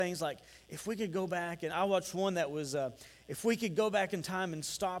things like, if we could go back, and I watched one that was, if we could go back in time and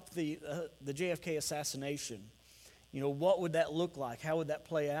stop the JFK assassination, what would that look like? How would that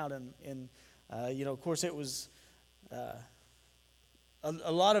play out? And of course, it was,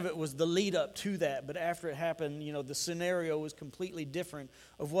 a lot of it was the lead up to that, but after it happened, the scenario was completely different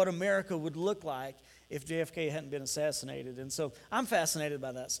of what America would look like if JFK hadn't been assassinated. And so I'm fascinated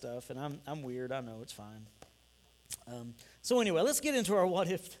by that stuff, and I'm weird. I know, it's fine. So anyway, let's get into our what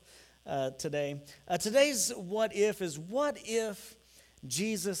if today. Today's what if is, what if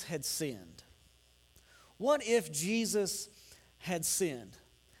Jesus had sinned? What if Jesus had sinned?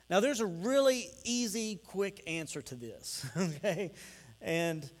 Now, there's a really easy, quick answer to this, okay?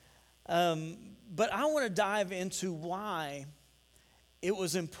 But I want to dive into why it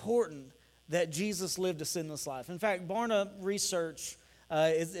was important that Jesus lived a sinless life. In fact, Barna Research,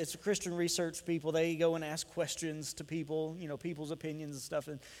 it's a Christian research people. They go and ask questions to people, people's opinions and stuff.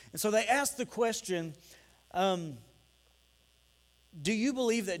 And so they ask the question, do you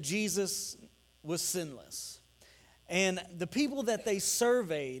believe that Jesus was sinless? And the people that they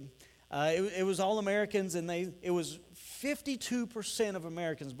surveyed, it was all Americans, and it was 52% of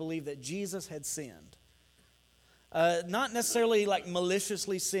Americans believe that Jesus had sinned. Not necessarily like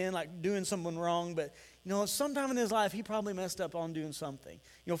maliciously sin, like doing something wrong, but sometime in his life he probably messed up on doing something.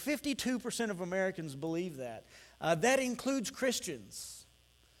 52% of Americans believe that. That includes Christians.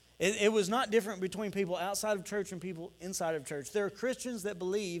 It was not different between people outside of church and people inside of church. There are Christians that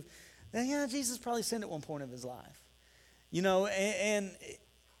believe that Jesus probably sinned at one point of his life. And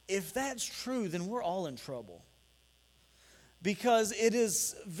if that's true, then we're all in trouble. Because it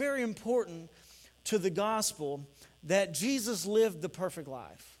is very important to the gospel that Jesus lived the perfect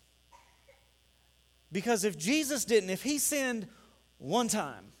life. Because if Jesus didn't, if he sinned one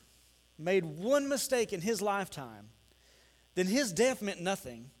time, made one mistake in his lifetime, then his death meant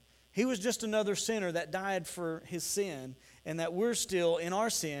nothing. He was just another sinner that died for his sin, and that we're still in our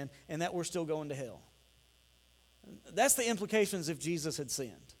sin, and that we're still going to hell. That's the implications if Jesus had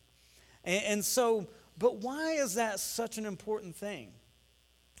sinned. And so, but why is that such an important thing?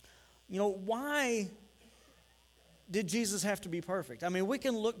 Why did Jesus have to be perfect? I mean, we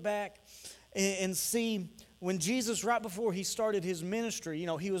can look back and see when Jesus, right before he started his ministry,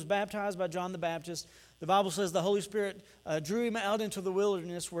 he was baptized by John the Baptist. The Bible says the Holy Spirit drew him out into the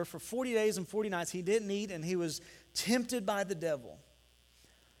wilderness where for 40 days and 40 nights he didn't eat, and he was tempted by the devil.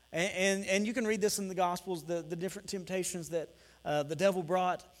 And you can read this in the Gospels, the different temptations that the devil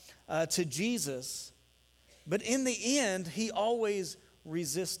brought to Jesus. But in the end, he always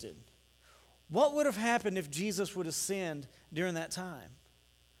resisted. What would have happened if Jesus would have sinned during that time?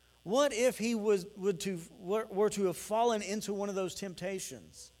 What if he were to have fallen into one of those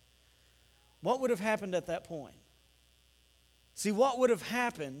temptations? What would have happened at that point? See, what would have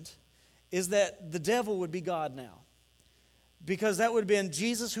happened is that the devil would be God now. Because that would have been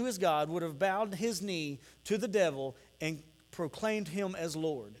Jesus, who is God, would have bowed his knee to the devil and proclaimed him as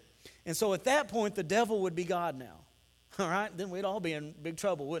Lord. And so at that point, the devil would be God now. All right? Then we'd all be in big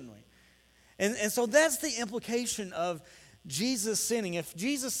trouble, wouldn't we? And so that's the implication of Jesus sinning. If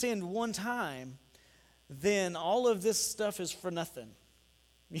Jesus sinned one time, then all of this stuff is for nothing.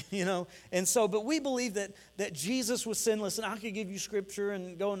 And so, but we believe that Jesus was sinless, and I could give you scripture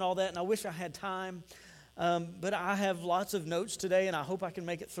and go and all that, and I wish I had time. But I have lots of notes today, and I hope I can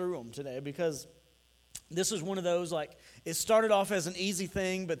make it through them today, because this is one of those, like, it started off as an easy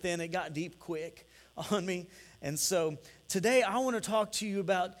thing, but then it got deep quick on me. And so today I want to talk to you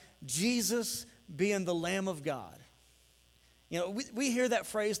about Jesus being the Lamb of God. We hear that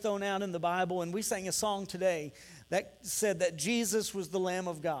phrase thrown out in the Bible, and we sang a song today that said that Jesus was the Lamb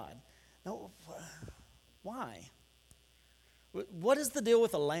of God. Now, why? What is the deal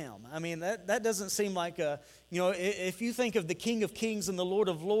with a lamb? I mean, that doesn't seem like if you think of the King of Kings and the Lord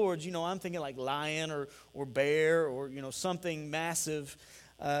of Lords, I'm thinking like lion or bear or, something massive,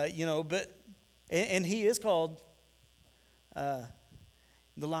 but he is called the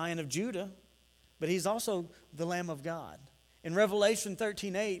Lion of Judah, but he's also the Lamb of God. In Revelation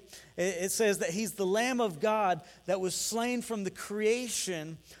 13:8, it says that he's the Lamb of God that was slain from the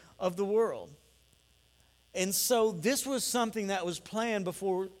creation of the world. And so this was something that was planned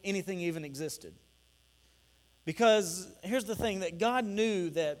before anything even existed. Because here's the thing, that God knew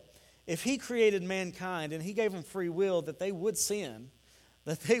that if he created mankind and he gave them free will, that they would sin,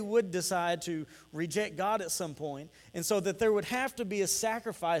 that they would decide to reject God at some point, and so that there would have to be a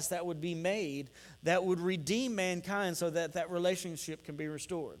sacrifice that would be made that would redeem mankind so that that relationship can be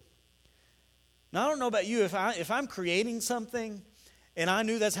restored. Now, I don't know about you, if I'm creating something and I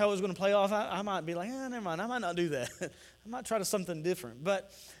knew that's how it was going to play off, I might be like, never mind, I might not do that. I might try to something different.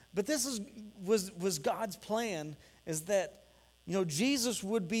 But this was God's plan, is that, Jesus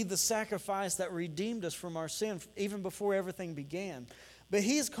would be the sacrifice that redeemed us from our sin even before everything began. But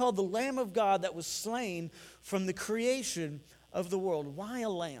he is called the Lamb of God that was slain from the creation of the world. Why a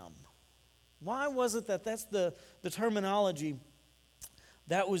lamb? Why was it that's the terminology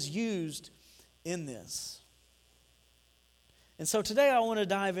that was used in this? And so today I want to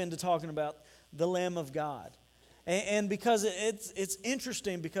dive into talking about the Lamb of God. And because it's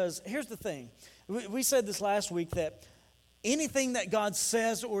interesting, because here's the thing. We said this last week, that anything that God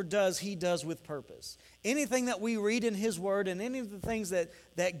says or does, he does with purpose. Anything that we read in his word, and any of the things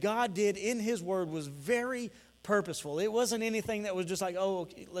that God did in his word, was very purposeful. It wasn't anything that was just like,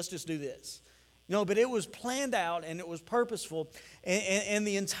 okay, let's just do this. But it was planned out and it was purposeful. And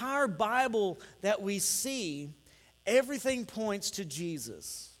the entire Bible that we see, everything points to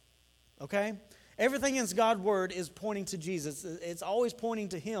Jesus. Okay? Everything in God's word is pointing to Jesus. It's always pointing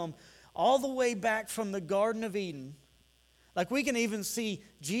to him, all the way back from the Garden of Eden. Like, we can even see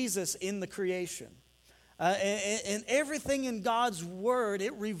Jesus in the creation. And everything in God's word,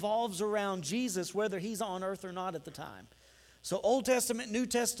 it revolves around Jesus, whether he's on earth or not at the time. So Old Testament, New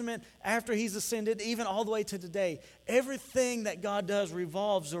Testament, after he's ascended, even all the way to today, everything that God does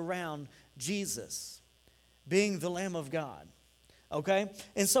revolves around Jesus being the Lamb of God. Okay?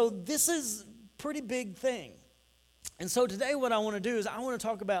 And so this is a pretty big thing. And so today what I want to do is I want to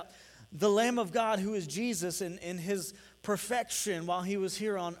talk about the Lamb of God, who is Jesus, and his perfection while he was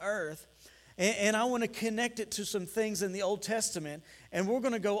here on earth. And I want to connect it to some things in the Old Testament. And we're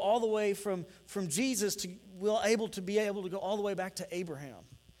going to go all the way from Jesus to we'll be able to go all the way back to Abraham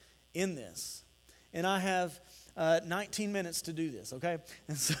in this. And I have 19 minutes to do this, okay?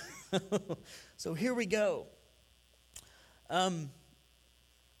 And so here we go.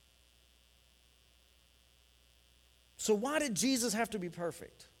 So why did Jesus have to be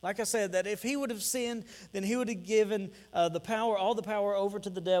perfect? Like I said, that if he would have sinned, then he would have given all the power over to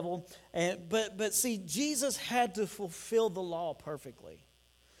the devil. But see, Jesus had to fulfill the law perfectly.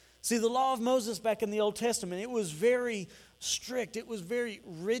 See, the law of Moses back in the Old Testament, it was very strict. It was very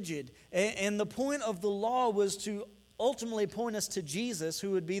rigid. And the point of the law was to ultimately point us to Jesus,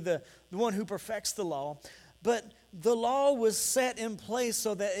 who would be the one who perfects the law. But the law was set in place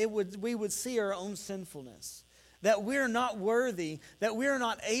so that we would see our own sinfulness. That we're not worthy, that we're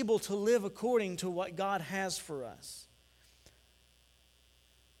not able to live according to what God has for us.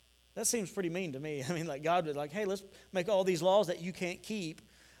 That seems pretty mean to me. I mean, like, God would like, hey, let's make all these laws that you can't keep,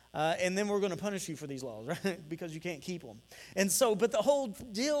 and then we're going to punish you for these laws, right? Because you can't keep them. And so, but the whole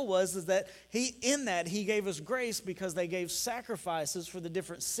deal is that he gave us grace, because they gave sacrifices for the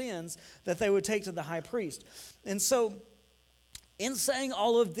different sins that they would take to the high priest. And so, in saying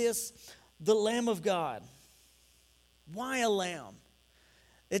all of this, the Lamb of God. Why a lamb?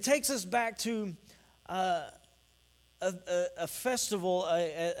 It takes us back to a festival,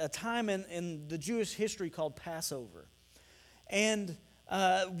 a time in the Jewish history called Passover. And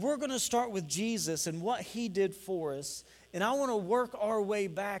we're going to start with Jesus and what he did for us. And I want to work our way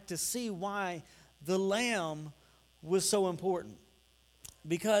back to see why the lamb was so important.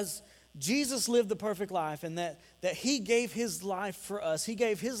 Because Jesus lived the perfect life, and that he gave his life for us. He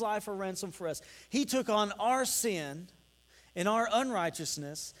gave his life a ransom for us. He took on our sin and our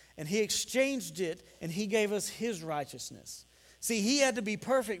unrighteousness, and he exchanged it, and he gave us his righteousness. See, he had to be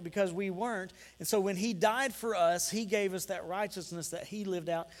perfect because we weren't. And so when he died for us, he gave us that righteousness that he lived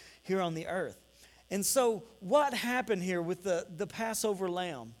out here on the earth. And so what happened here with the Passover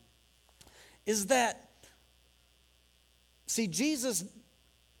lamb is that, see, Jesus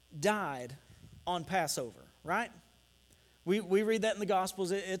died on Passover, right? We read that in the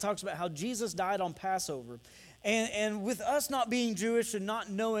Gospels. It talks about how Jesus died on Passover. And with us not being Jewish and not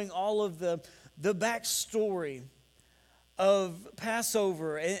knowing all of the backstory of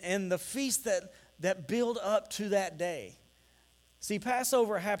Passover and the feast that build up to that day. See,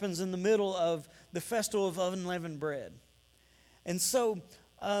 Passover happens in the middle of the festival of unleavened bread. And so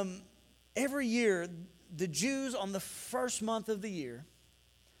every year, the Jews on the first month of the year,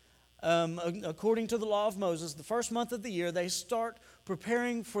 according to the law of Moses, the first month of the year, they start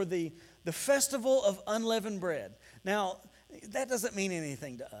preparing for the festival of unleavened bread. Now, that doesn't mean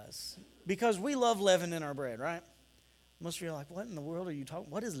anything to us, because we love leaven in our bread, right? Most of you are like, what in the world are you talking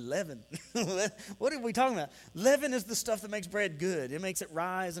about? What is leaven? What are we talking about? Leaven is the stuff that makes bread good. It makes it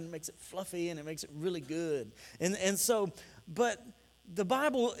rise, and it makes it fluffy, and it makes it really good. And so, but the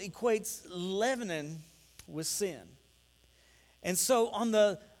Bible equates leavening with sin. And so on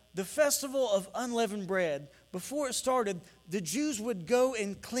the festival of unleavened bread, before it started, the Jews would go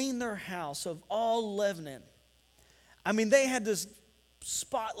and clean their house of all leaven. I mean, they had to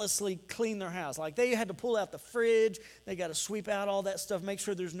spotlessly clean their house. Like, they had to pull out the fridge. They got to sweep out all that stuff, make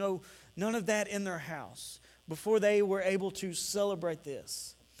sure there's none of that in their house before they were able to celebrate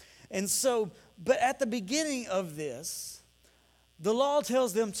this. And so, but at the beginning of this, the law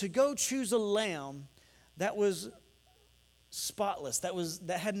tells them to go choose a lamb that was spotless,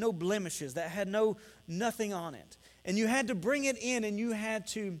 that had no blemishes, that had nothing on it. And you had to bring it in, and you had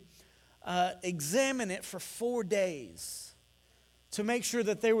to examine it for 4 days to make sure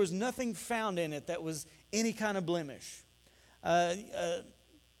that there was nothing found in it that was any kind of blemish.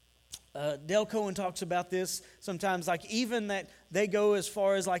 Dale Cohen talks about this sometimes, like even that they go as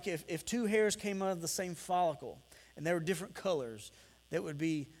far as like if 2 hairs came out of the same follicle and they were different colors, it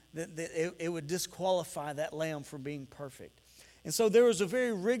would disqualify that lamb from being perfect. And so there was a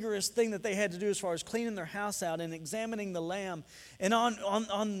very rigorous thing that they had to do as far as cleaning their house out and examining the lamb. And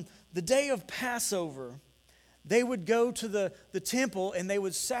on the day of Passover, they would go to the temple and they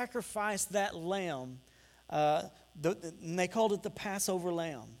would sacrifice that lamb. And they called it the Passover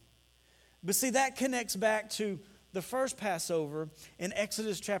lamb. But see, that connects back to the first Passover in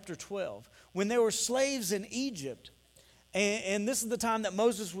Exodus chapter 12, when they were slaves in Egypt. And this is the time that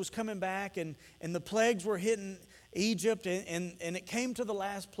Moses was coming back, and the plagues were hitting Egypt, and it came to the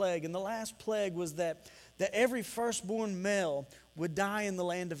last plague. And the last plague was that every firstborn male would die in the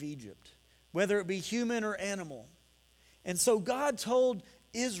land of Egypt, whether it be human or animal. And so God told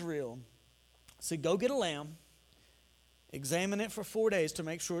Israel, said, go get a lamb, examine it for 4 days to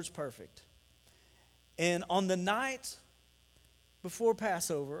make sure it's perfect. And on the night before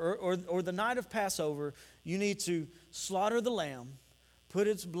Passover, or the night of Passover, you need to slaughter the lamb, put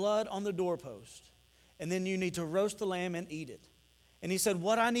its blood on the doorpost, and then you need to roast the lamb and eat it. And he said,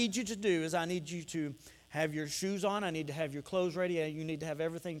 what I need you to do is I need you to have your shoes on, I need to have your clothes ready, you need to have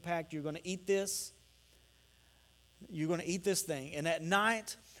everything packed. You're going to eat this. You're going to eat this thing. And at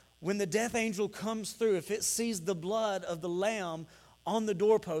night, when the death angel comes through, if it sees the blood of the lamb on the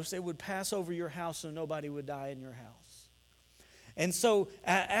doorpost, it would pass over your house and nobody would die in your house. And so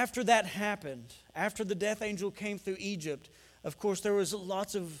after that happened, after the death angel came through Egypt, of course there was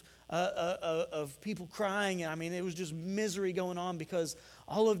lots of people crying. I mean, it was just misery going on because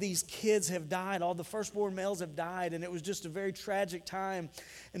all of these kids have died. All the firstborn males have died, and it was just a very tragic time.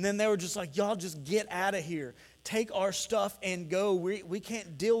 And then they were just like, y'all just get out of here. Take our stuff and go. We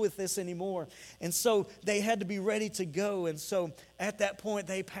can't deal with this anymore. And so they had to be ready to go. And so at that point,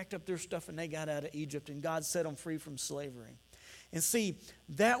 they packed up their stuff and they got out of Egypt, and God set them free from slavery. And see,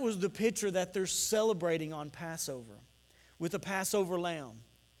 that was the picture that they're celebrating on Passover with the Passover lamb.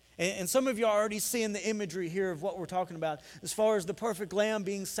 And some of you are already seeing the imagery here of what we're talking about as far as the perfect lamb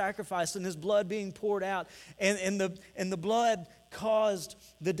being sacrificed and his blood being poured out. And the blood caused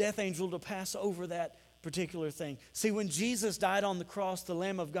the death angel to pass over that particular thing. See, when Jesus died on the cross, the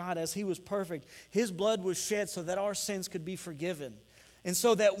Lamb of God, as he was perfect, his blood was shed so that our sins could be forgiven. And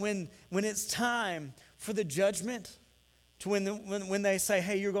so that when it's time for the judgment, to when they say,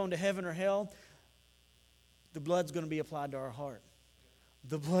 hey, you're going to heaven or hell, the blood's going to be applied to our heart.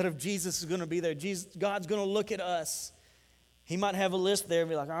 The blood of Jesus is going to be there. God's going to look at us. He might have a list there and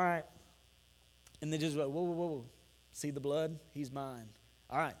be like, all right. And they just go, whoa, whoa, whoa. See the blood? He's mine.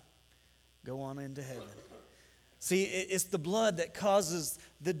 All right. Go on into heaven. See, it's the blood that causes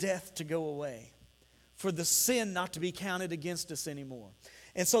the death to go away, for the sin not to be counted against us anymore.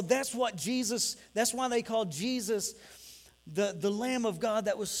 And so that's why they call Jesus the Lamb of God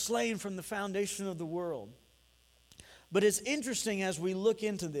that was slain from the foundation of the world. But it's interesting as we look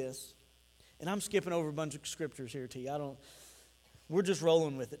into this, and I'm skipping over a bunch of scriptures here, T. We're just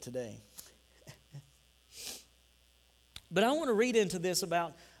rolling with it today. But I want to read into this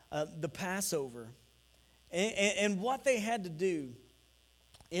about the Passover and what they had to do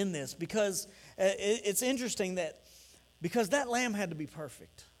in this, because it's interesting that because that lamb had to be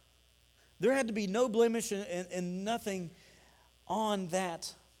perfect. There had to be no blemish and nothing on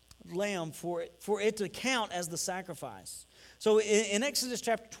that lamb for it to count as the sacrifice. So in Exodus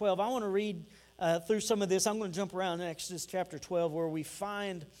chapter 12, I want to read through some of this. I'm going to jump around in Exodus chapter 12 where we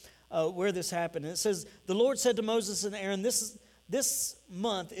find where this happened. And it says, the Lord said to Moses and Aaron, this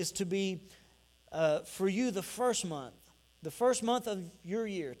month is to be for you the first month of your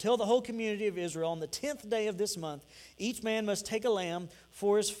year. Tell the whole community of Israel, on the 10th day of this month, each man must take a lamb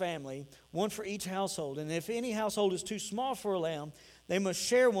for his family, one for each household. And if any household is too small for a lamb, they must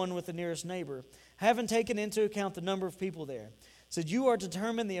share one with the nearest neighbor, having taken into account the number of people there. It said, you are to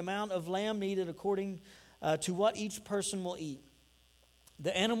determine the amount of lamb needed according to what each person will eat.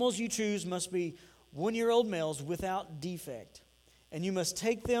 The animals you choose must be one-year-old males without defect. And you must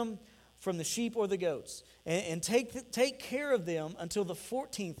take them from the sheep or the goats, and take care of them until the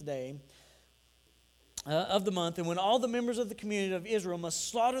 14th day of the month. And when all the members of the community of Israel must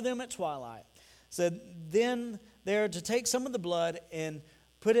slaughter them at twilight. So then they are to take some of the blood and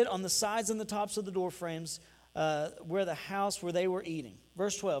put it on the sides and the tops of the door frames where the house where they were eating.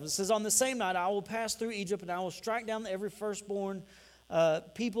 Verse 12, it says, on the same night I will pass through Egypt, and I will strike down every firstborn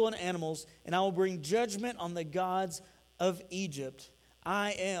people and animals, and I will bring judgment on the gods of Egypt.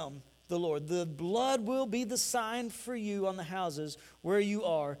 I am the Lord. The blood will be the sign for you on the houses where you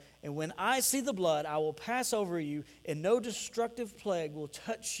are, and when I see the blood, I will pass over you, and no destructive plague will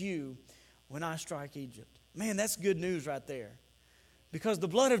touch you when I strike Egypt. Man, that's good news right there, because the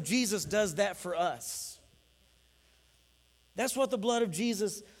blood of Jesus does that for us. That's what the blood of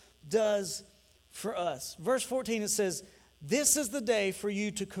Jesus does for us. Verse 14, it says, this is the day for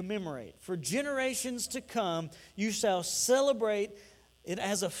you to commemorate. For generations to come, you shall celebrate it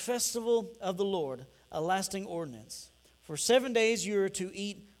as a festival of the Lord, a lasting ordinance. For 7 days you are to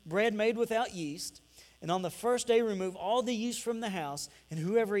eat bread made without yeast, and on the first day remove all the yeast from the house, and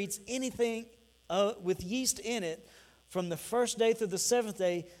whoever eats anything with yeast in it from the first day through the seventh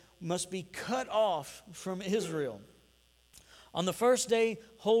day must be cut off from Israel. On the first day,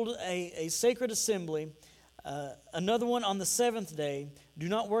 hold a sacred assembly. Another one on the seventh day. Do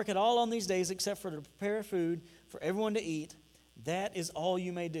not work at all on these days except for to prepare food for everyone to eat. That is all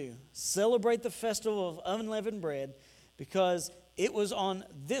you may do. Celebrate the festival of unleavened bread, because it was on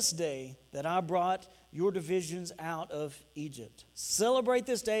this day that I brought your divisions out of Egypt. Celebrate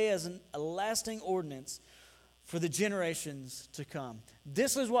this day as a lasting ordinance for the generations to come.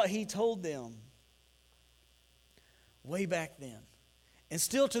 This is what he told them way back then. And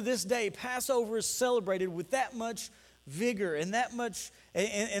still to this day, Passover is celebrated with that much vigor and that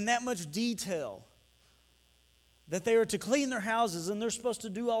much detail. That they are to clean their houses, and they're supposed to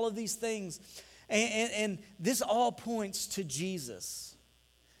do all of these things. And this all points to Jesus.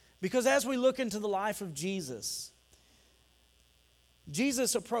 Because as we look into the life of Jesus,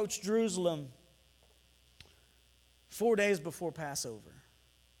 Jesus approached Jerusalem 4 days before Passover.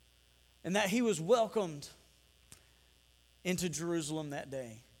 And that he was welcomed into Jerusalem that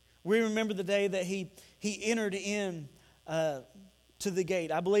day. We remember the day that he entered in to the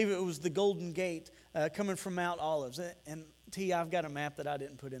gate. I believe it was the Golden Gate coming from Mount Olives. And T, I've got a map that I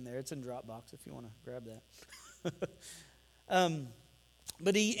didn't put in there. It's in Dropbox if you want to grab that.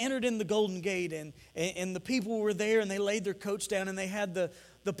 But he entered in the Golden Gate, and the people were there, and they laid their coats down, and they had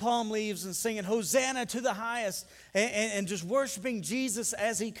the palm leaves and singing, Hosanna to the highest, and just worshiping Jesus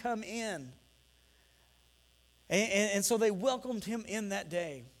as he come in. And so they welcomed him in that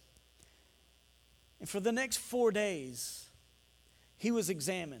day. And for the next 4 days, he was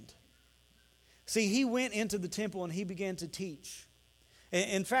examined. See, he went into the temple and he began to teach.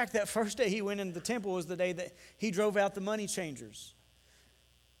 In fact, that first day he went into the temple was the day that he drove out the money changers.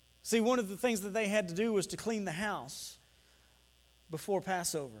 See, one of the things that they had to do was to clean the house before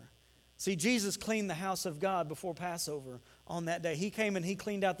Passover. See, Jesus cleaned the house of God before Passover on that day. He came and he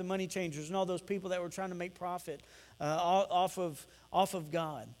cleaned out the money changers and all those people that were trying to make profit off of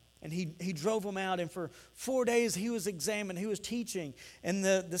God. And he drove them out, and for 4 days he was examined, he was teaching. And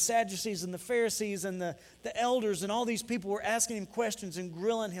the Sadducees and the Pharisees and the elders and all these people were asking him questions and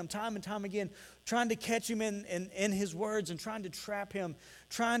grilling him time and time again, trying to catch him in his words and trying to trap him,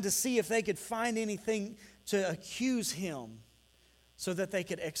 trying to see if they could find anything to accuse him so that they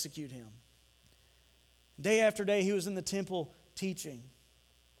could execute him. Day after day he was in the temple teaching.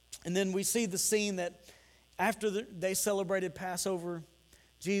 And then we see the scene that after they celebrated Passover,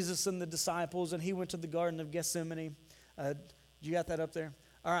 Jesus and the disciples, and he went to the Garden of Gethsemane. You got that up there?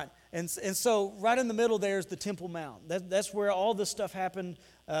 All right. And so right in the middle there is the Temple Mount. That's where all this stuff happened,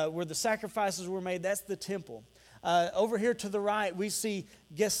 where the sacrifices were made. That's the temple. Over here to the right, we see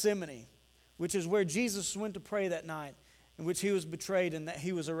Gethsemane, which is where Jesus went to pray that night, in which he was betrayed and that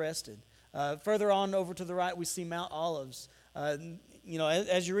he was arrested. Further on over to the right, we see Mount Olives. As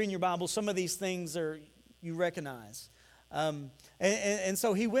you read in your Bible, some of these things you recognize. And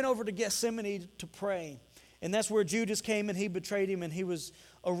so he went over to Gethsemane to pray. And that's where Judas came and he betrayed him and he was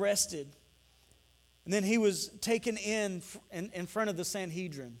arrested. And then he was taken in front of the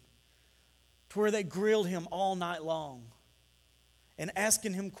Sanhedrin, to where they grilled him all night long and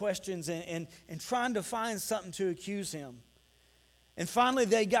asking him questions and trying to find something to accuse him. And finally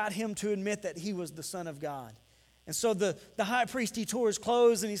they got him to admit that he was the Son of God. And so the high priest, he tore his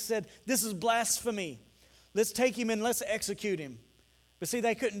clothes and he said, "This is blasphemy. Let's take him and let's execute him." But see,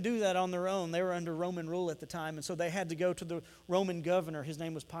 they couldn't do that on their own. They were under Roman rule at the time, and so they had to go to the Roman governor. His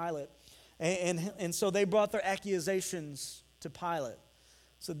name was Pilate. And so they brought their accusations to Pilate.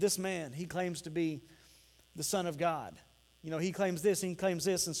 So this man, he claims to be the Son of God. He claims this, he claims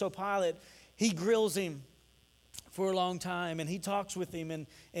this. And so Pilate, he grills him for a long time, and he talks with him,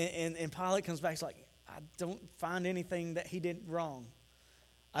 and Pilate comes back, he's like, I don't find anything that he did wrong.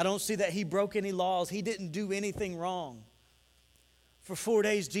 I don't see that he broke any laws. He didn't do anything wrong. For 4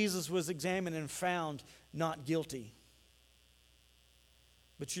 days, Jesus was examined and found not guilty.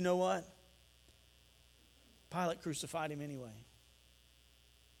 But you know what? Pilate crucified him anyway.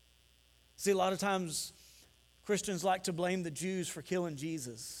 See, a lot of times Christians like to blame the Jews for killing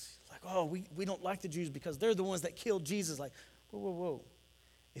Jesus. Like, oh, we don't like the Jews because they're the ones that killed Jesus. Like, whoa.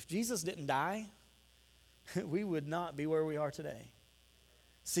 If Jesus didn't die, we would not be where we are today.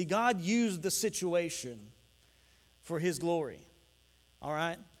 See, God used the situation for His glory. All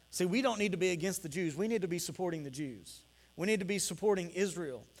right? See, we don't need to be against the Jews. We need to be supporting the Jews. We need to be supporting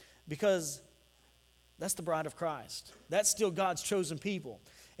Israel because that's the bride of Christ. That's still God's chosen people.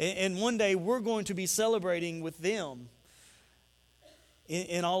 And one day we're going to be celebrating with them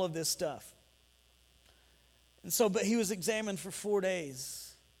in all of this stuff. And so, but he was examined for 4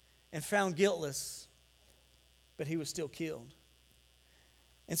 days and found guiltless, but he was still killed.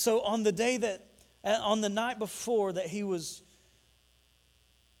 And so on the night before that he was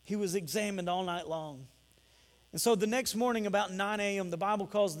examined all night long. And so the next morning about 9 a.m., the Bible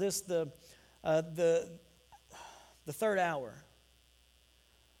calls this the third hour,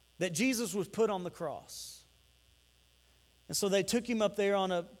 that Jesus was put on the cross. And so they took him up there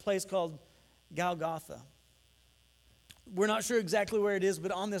on a place called Golgotha. We're not sure exactly where it is,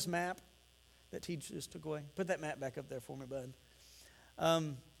 but on this map that he just took away. Put that map back up there for me, bud.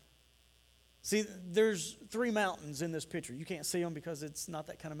 See, there's 3 mountains in this picture. You can't see them because it's not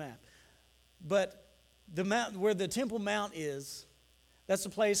that kind of map. But the mountain where the Temple Mount is, that's a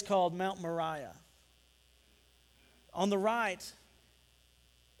place called Mount Moriah. On the right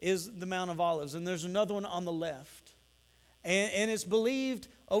is the Mount of Olives, and there's another one on the left. And it's believed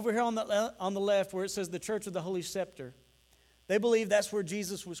over here on the left where it says the Church of the Holy Scepter, they believe that's where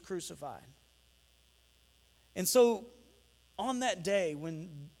Jesus was crucified. And so on that day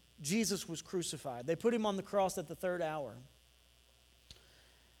when Jesus was crucified, they put him on the cross at the third hour.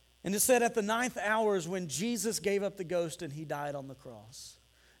 And it said at the 9th hour is when Jesus gave up the ghost and he died on the cross.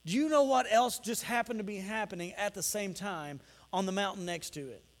 Do you know what else just happened to be happening at the same time on the mountain next to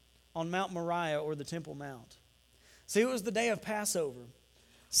it? On Mount Moriah or the Temple Mount. See, it was the day of Passover.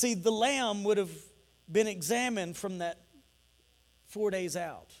 See, the lamb would have been examined from that 4 days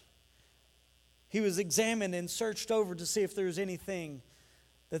out. He was examined and searched over to see if there was anything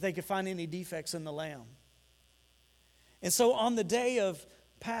that they could find any defects in the lamb. And so on the day of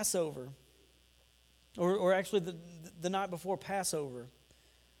Passover, or actually the night before Passover,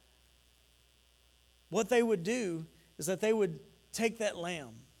 what they would do is that they would take that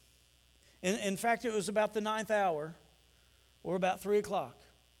lamb. In fact, it was about the 9th hour, or about 3 o'clock.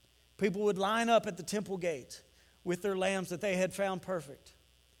 People would line up at the temple gate with their lambs that they had found perfect.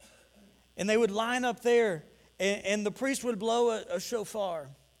 And they would line up there, and the priest would blow a shofar.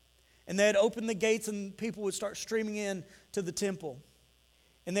 And they'd open the gates, and people would start streaming in to the temple.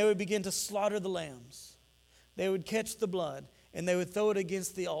 And they would begin to slaughter the lambs. They would catch the blood, and they would throw it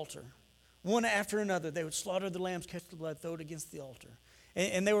against the altar. One after another, they would slaughter the lambs, catch the blood, throw it against the altar.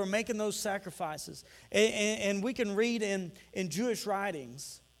 And they were making those sacrifices. And we can read in Jewish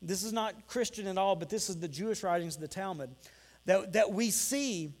writings, this is not Christian at all, but this is the Jewish writings of the Talmud, that we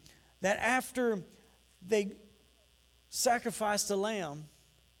see that after they sacrificed a lamb,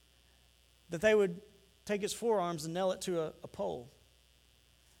 that they would take its forearms and nail it to a pole.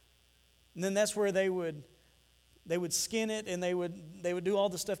 And then that's where they would skin it, and they would do all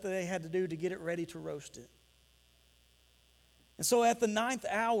the stuff that they had to do to get it ready to roast it. And so at the 9th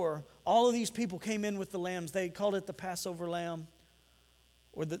hour, all of these people came in with the lambs. They called it the Passover lamb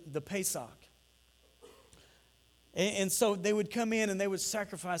or the Pesach. And so they would come in and they would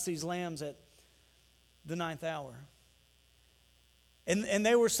sacrifice these lambs at the 9th hour. And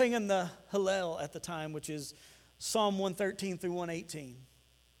they were singing the Hallel at the time, which is Psalm 113 through 118.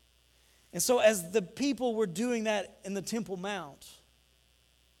 And so as the people were doing that in the Temple Mount,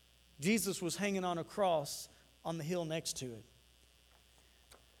 Jesus was hanging on a cross on the hill next to it.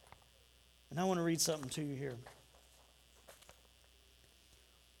 And I want to read something to you here. It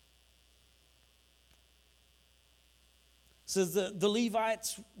says the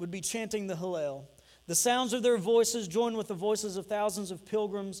Levites would be chanting the Hallel. The sounds of their voices, joined with the voices of thousands of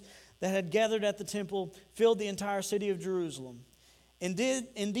pilgrims that had gathered at the temple, filled the entire city of Jerusalem.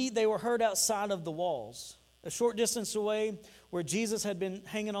 Indeed, they were heard outside of the walls. a short distance away where Jesus had been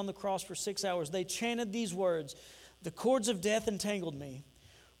hanging on the cross for 6 hours, they chanted these words, "The cords of death entangled me.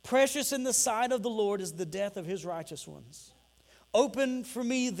 Precious in the sight of the Lord is the death of his righteous ones. Open for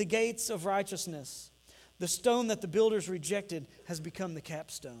me the gates of righteousness. The stone that the builders rejected has become the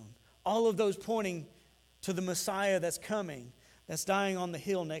capstone." All of those pointing to the Messiah that's coming, that's dying on the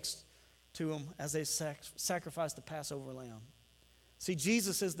hill next to him as they sacrifice the Passover lamb. See,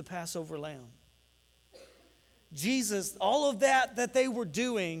 Jesus is the Passover lamb. Jesus, all of that they were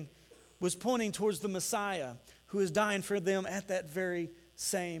doing was pointing towards the Messiah who is dying for them at that very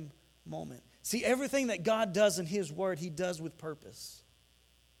same moment. See, everything that God does in his word, he does with purpose.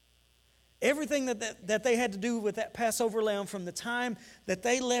 Everything that they had to do with that Passover lamb from the time that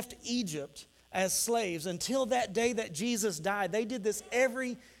they left Egypt as slaves until that day that Jesus died, they did this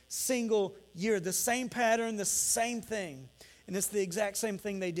every single year. The same pattern, the same thing. And it's the exact same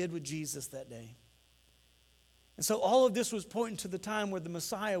thing they did with Jesus that day. And so all of this was pointing to the time where the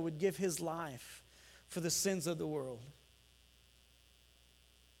Messiah would give his life for the sins of the world.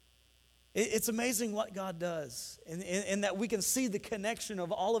 It's amazing what God does, and that we can see the connection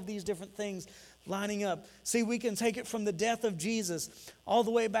of all of these different things lining up. See, we can take it from the death of Jesus all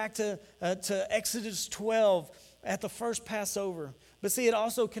the way back to Exodus 12 at the first Passover. But see, it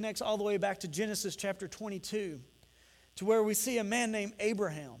also connects all the way back to Genesis chapter 22, to where we see a man named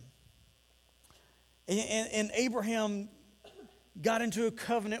Abraham. And Abraham got into a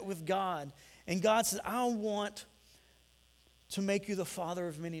covenant with God, and God said, "I want to make you the father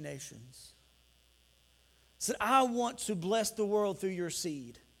of many nations." He said, "I want to bless the world through your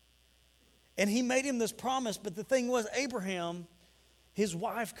seed." And he made him this promise, but the thing was, Abraham, his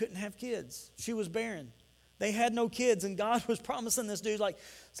wife couldn't have kids. She was barren. They had no kids, and God was promising this dude,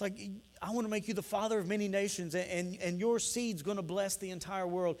 it's like, "I want to make you the father of many nations, and your seed's going to bless the entire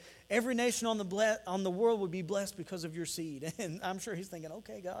world. Every nation on the world would be blessed because of your seed." And I'm sure he's thinking,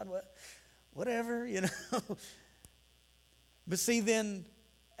 "Okay, God, whatever, you know." But see, then,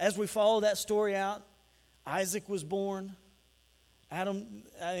 as we follow that story out, Isaac was born.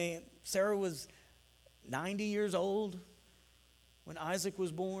 Sarah was 90 years old when Isaac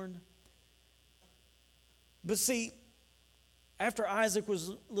was born. But see, after Isaac was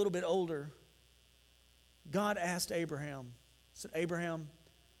a little bit older, God asked Abraham, said, "Abraham,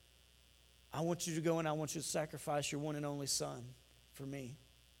 I want you to go and I want you to sacrifice your one and only son for me."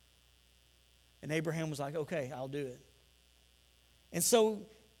 And Abraham was like, "Okay, I'll do it." And so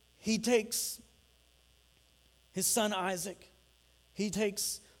he takes his son Isaac, he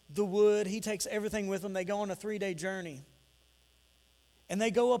takes the wood, he takes everything with him. They go on a 3-day journey. And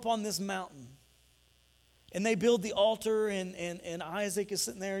they go up on this mountain. And they build the altar, and Isaac is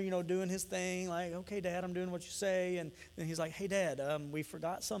sitting there, doing his thing, like, "Okay, Dad, I'm doing what you say." And then he's like, "Hey, Dad, we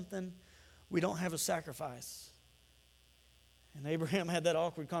forgot something. We don't have a sacrifice." And Abraham had that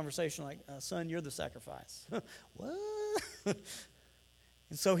awkward conversation like, "Son, you're the sacrifice." What?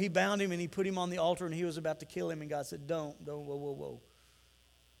 And so he bound him and he put him on the altar, and he was about to kill him. And God said, Don't, whoa.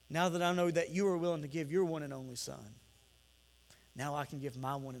 Now that I know that you are willing to give your one and only son, now I can give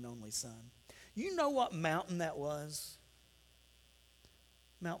my one and only son. You know what mountain that was?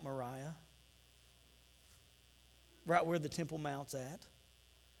 Mount Moriah. Right where the Temple Mount's at.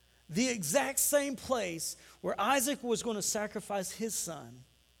 The exact same place where Isaac was going to sacrifice his son.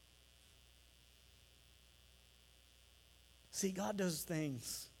 See, God does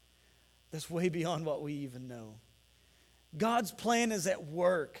things that's way beyond what we even know. God's plan is at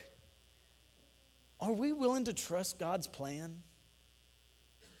work. Are we willing to trust God's plan?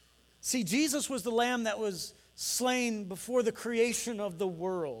 See, Jesus was the lamb that was slain before the creation of the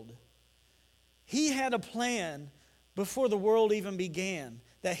world. He had a plan before the world even began.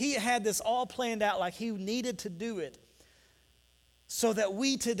 That he had this all planned out like he needed to do it so that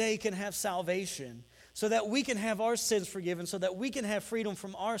we today can have salvation, so that we can have our sins forgiven, so that we can have freedom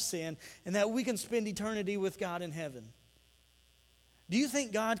from our sin, and that we can spend eternity with God in heaven. Do you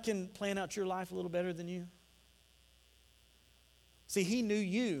think God can plan out your life a little better than you? See, he knew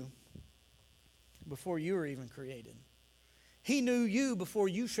you before you were even created. He knew you before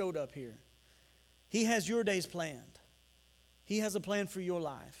you showed up here. He has your days planned. He has a plan for your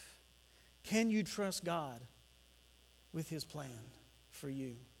life. Can you trust God with his plan for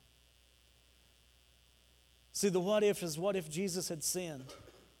you? See, the what if is, what if Jesus had sinned?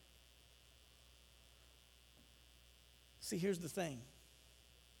 See, here's the thing.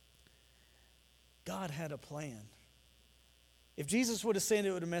 God had a plan. If Jesus would have sinned,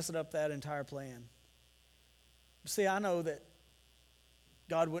 it would have messed up that entire plan. See, I know that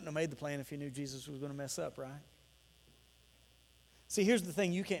God wouldn't have made the plan if he knew Jesus was going to mess up, right? See, here's the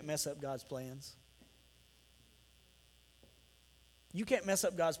thing. You can't mess up God's plans. You can't mess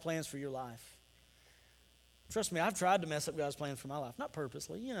up God's plans for your life. Trust me, I've tried to mess up God's plans for my life. Not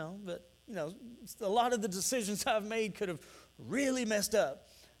purposely, but, a lot of the decisions I've made could have really messed up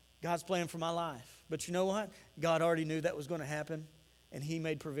God's plan for my life. But you know what? God already knew that was going to happen, and He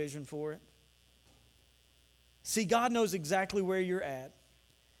made provision for it. See, God knows exactly where you're at.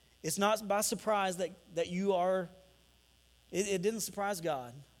 It's not by surprise that you are, it didn't surprise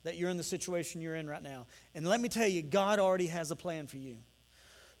God that you're in the situation you're in right now. And let me tell you, God already has a plan for you.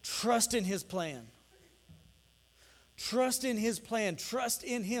 Trust in His plan. Trust in His plan. Trust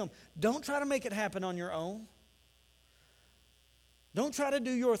in Him. Don't try to make it happen on your own. Don't try to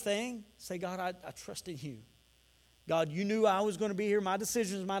do your thing. Say, God, I trust in You. God, You knew I was going to be here. My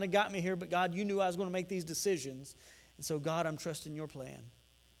decisions might have got me here, but God, You knew I was going to make these decisions. And so, God, I'm trusting Your plan.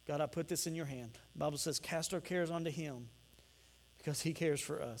 God, I put this in Your hand. The Bible says, cast our cares onto Him because He cares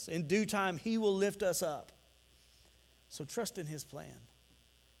for us. In due time, He will lift us up. So trust in His plan.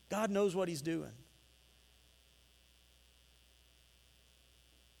 God knows what He's doing.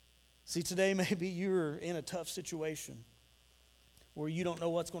 See, today maybe you're in a tough situation where you don't know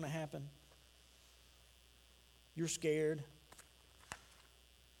what's going to happen. You're scared.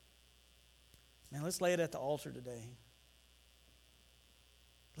 Man, let's lay it at the altar today.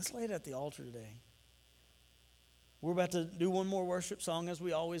 Let's lay it at the altar today. We're about to do one more worship song as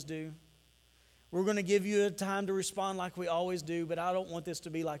we always do. We're going to give you a time to respond like we always do, but I don't want this to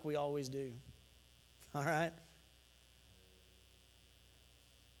be like we always do. All right?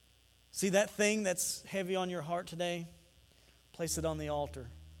 See that thing that's heavy on your heart today? Place it on the altar.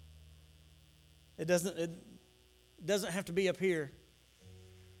 It doesn't have to be up here.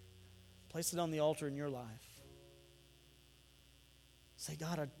 Place it on the altar in your life. Say,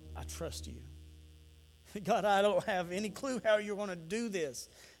 God, I trust You. God, I don't have any clue how You're going to do this,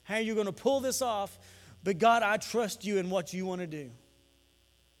 how You're going to pull this off, but God, I trust You in what You want to do.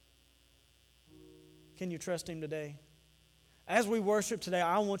 Can you trust Him today? As we worship today,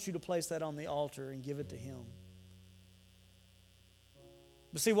 I want you to place that on the altar and give it to Him.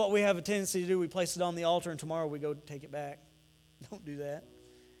 But see, what we have a tendency to do, we place it on the altar and tomorrow we go take it back. Don't do that.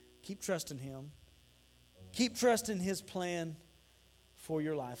 Keep trusting Him. Keep trusting His plan for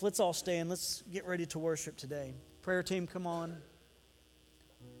your life. Let's all stand. Let's get ready to worship today. Prayer team, come on.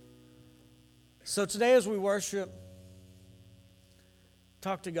 So today as we worship,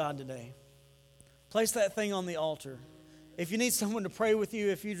 talk to God today. Place that thing on the altar. If you need someone to pray with you,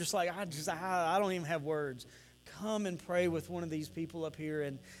 if you're just like, I don't even have words, come and pray with one of these people up here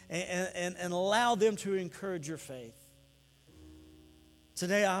and allow them to encourage your faith.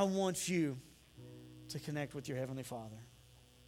 Today I want you to connect with your Heavenly Father.